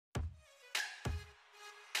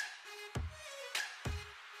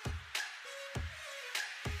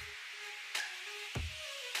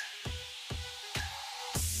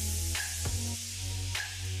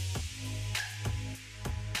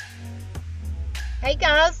Hey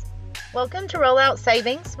guys, welcome to Rollout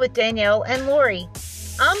Savings with Danielle and Lori.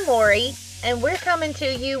 I'm Lori, and we're coming to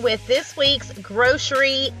you with this week's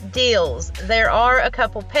grocery deals. There are a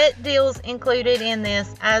couple pet deals included in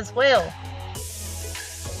this as well.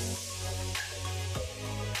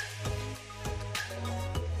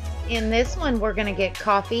 In this one, we're going to get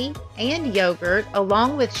coffee and yogurt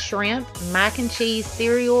along with shrimp, mac and cheese,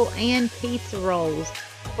 cereal, and pizza rolls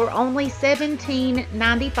for only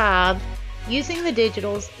 $17.95 using the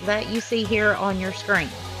digitals that you see here on your screen.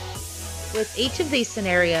 With each of these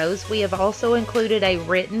scenarios, we have also included a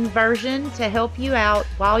written version to help you out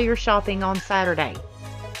while you're shopping on Saturday.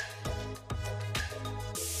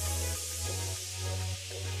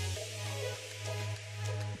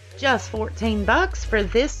 Just $14 for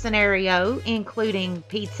this scenario, including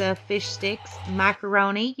pizza, fish sticks,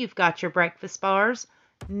 macaroni, you've got your breakfast bars,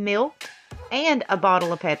 milk, and a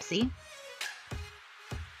bottle of Pepsi.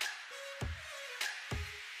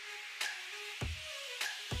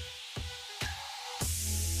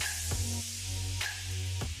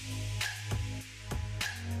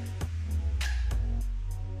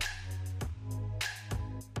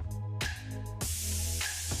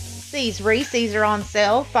 These Reese's are on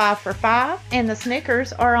sale 5 for $5, and the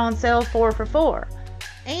Snickers are on sale 4 for $4.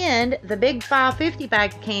 And the big $5.50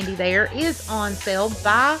 bag of candy there is on sale,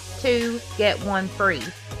 buy 2, get 1 free.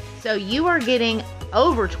 So you are getting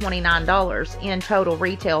over $29 in total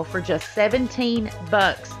retail for just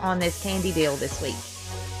 $17 on this candy deal this week.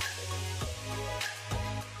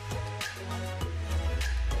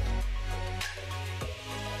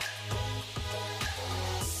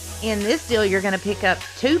 In this deal, you're going to pick up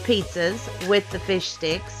 2 pizzas with the fish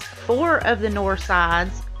sticks, 4 of the North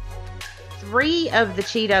Sides, 3 of the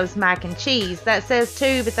Cheetos mac and cheese. That says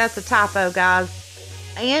 2, but that's a typo, guys.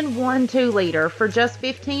 And 1 2-liter for just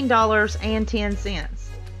 $15.10.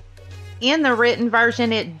 In the written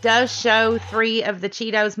version, it does show 3 of the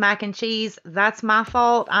Cheetos mac and cheese. That's my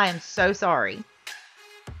fault. I am so sorry.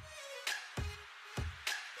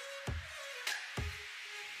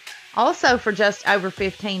 Also, for just over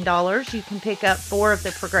 $15, you can pick up 4 of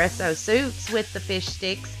the Progresso soups with the fish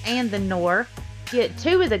sticks and the Knorr. Get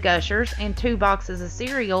 2 of the Gushers and 2 boxes of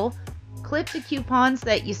cereal. Clip the coupons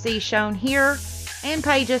that you see shown here and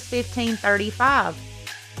pay just $15.35.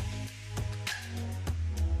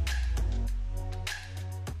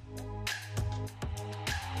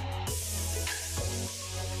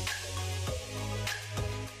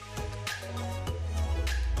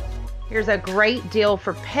 Here's a great deal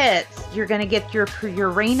for pets. You're going to get your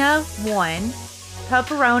Purina 1,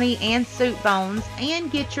 pepperoni, and soup bones,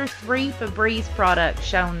 and get your 3 Febreze products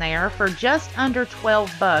shown there for just under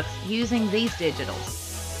 $12 using these digitals.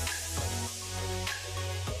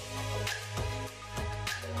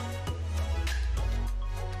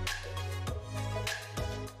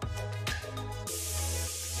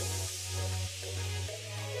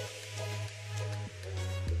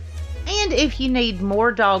 And if you need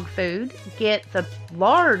more dog food, get the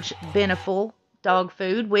large Beneful dog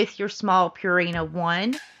food with your small Purina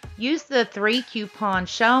 1. Use the 3 coupons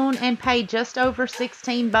shown and pay just over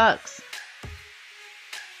 $16.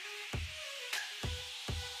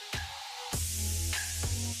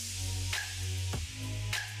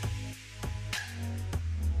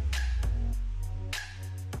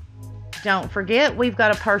 Don't forget, we've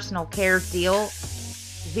got a personal care deal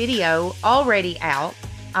video already out.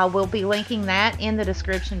 I will be linking that in the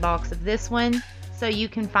description box of this one so you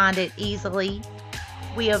can find it easily.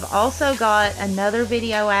 We have also got another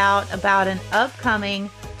video out about an upcoming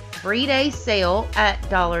 3-day sale at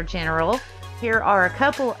Dollar General. Here are a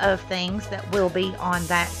couple of things that will be on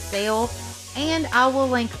that sale, and I will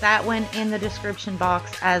link that one in the description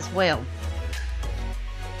box as well.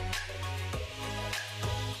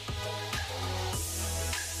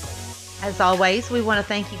 As always, we want to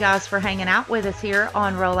thank you guys for hanging out with us here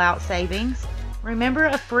on Rollout Savings. Remember,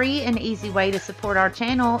 a free and easy way to support our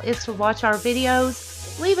channel is to watch our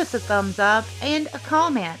videos, leave us a thumbs up, and a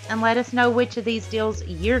comment, and let us know which of these deals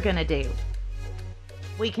you're going to do.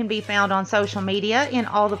 We can be found on social media in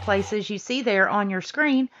all the places you see there on your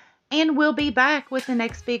screen, and we'll be back with the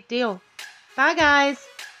next big deal. Bye, guys!